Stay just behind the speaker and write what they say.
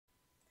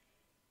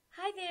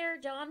Hi there,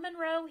 Dawn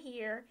Monroe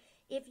here.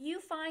 If you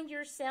find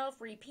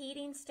yourself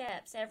repeating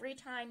steps every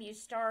time you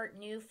start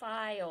new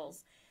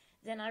files,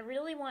 then I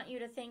really want you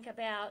to think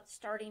about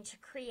starting to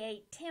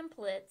create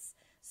templates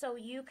so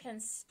you can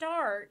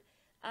start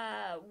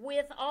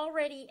with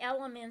already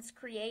elements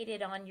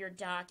created on your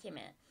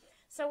document.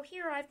 So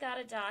here I've got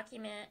a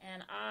document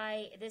and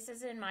this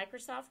is in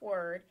Microsoft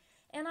Word,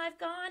 and I've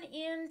gone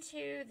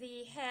into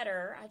the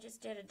header. I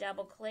just did a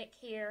double click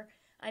here.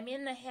 I'm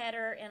in the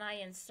header and I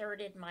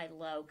inserted my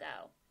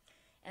logo.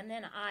 And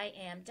then I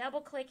am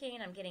double clicking,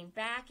 I'm getting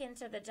back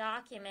into the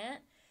document,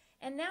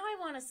 and now I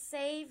want to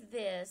save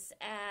this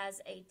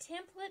as a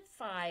template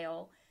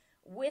file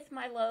with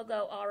my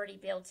logo already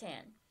built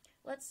in.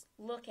 Let's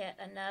look at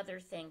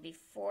another thing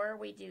before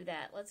we do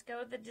that. Let's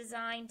go to the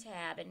Design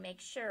tab and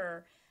make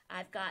sure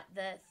I've got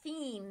the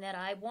theme that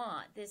I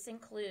want. This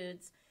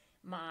includes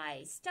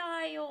my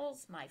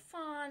styles, my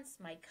fonts,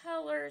 my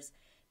colors,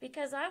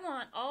 because I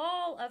want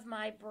all of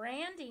my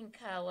branding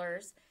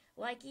colors,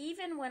 like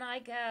even when I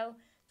go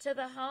to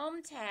the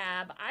Home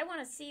tab, I want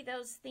to see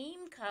those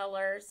theme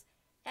colors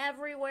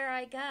everywhere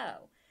I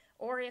go.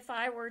 Or if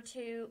I were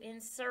to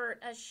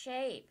insert a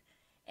shape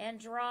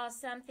and draw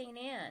something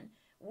in,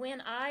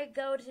 when I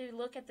go to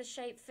look at the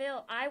shape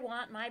fill, I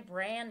want my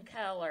brand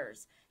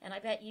colors, and I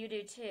bet you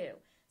do too.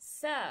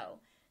 So,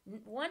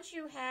 once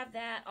you have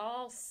that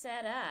all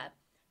set up,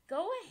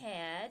 go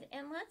ahead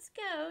and let's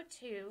go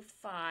to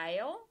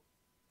File,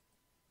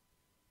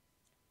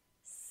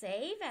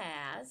 Save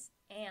As,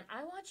 and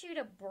I want you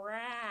to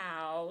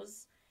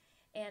browse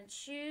and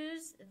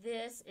choose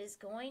this is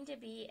going to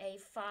be a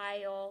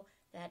file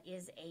that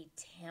is a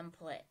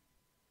template.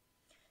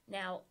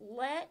 Now,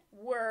 let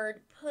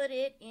Word put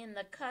it in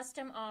the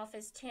Custom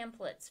Office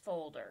Templates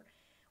folder.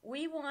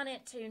 We want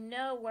it to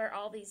know where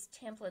all these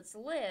templates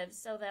live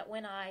so that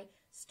when I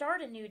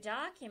start a new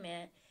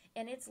document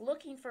and it's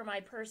looking for my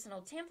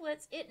personal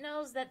templates, it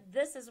knows that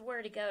this is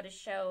where to go to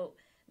show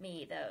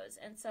me those.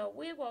 And so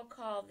we will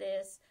call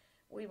this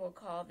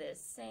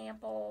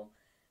sample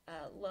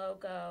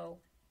logo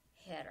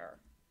header.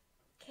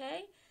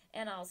 Okay?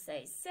 And I'll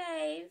say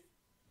save.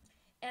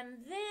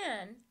 And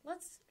then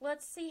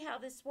let's see how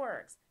this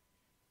works.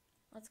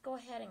 Let's go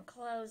ahead and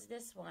close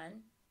this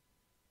one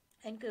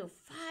and go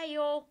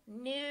File,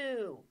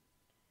 New.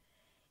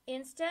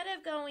 Instead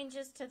of going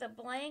just to the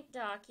blank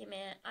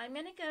document, I'm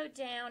going to go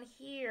down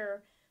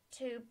here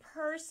to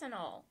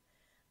Personal.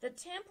 The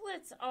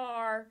templates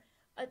are,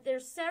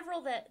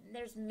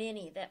 there's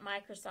many that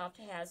Microsoft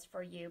has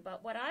for you,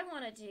 but what I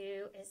want to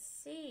do is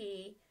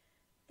see,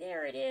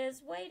 there it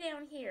is, way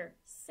down here,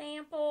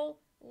 Sample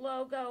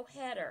Logo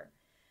Header.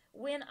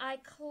 When I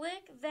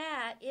click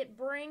that, it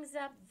brings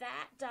up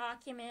that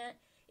document.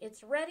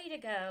 It's ready to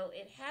go.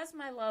 It has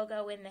my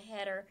logo in the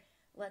header.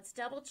 Let's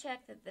double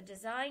check that the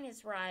design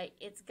is right.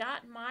 It's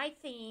got my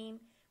theme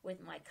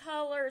with my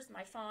colors,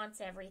 my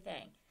fonts,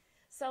 everything.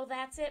 So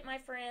that's it, my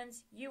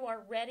friends. You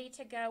are ready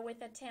to go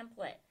with a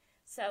template.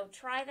 So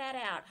try that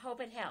out.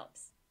 Hope it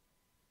helps.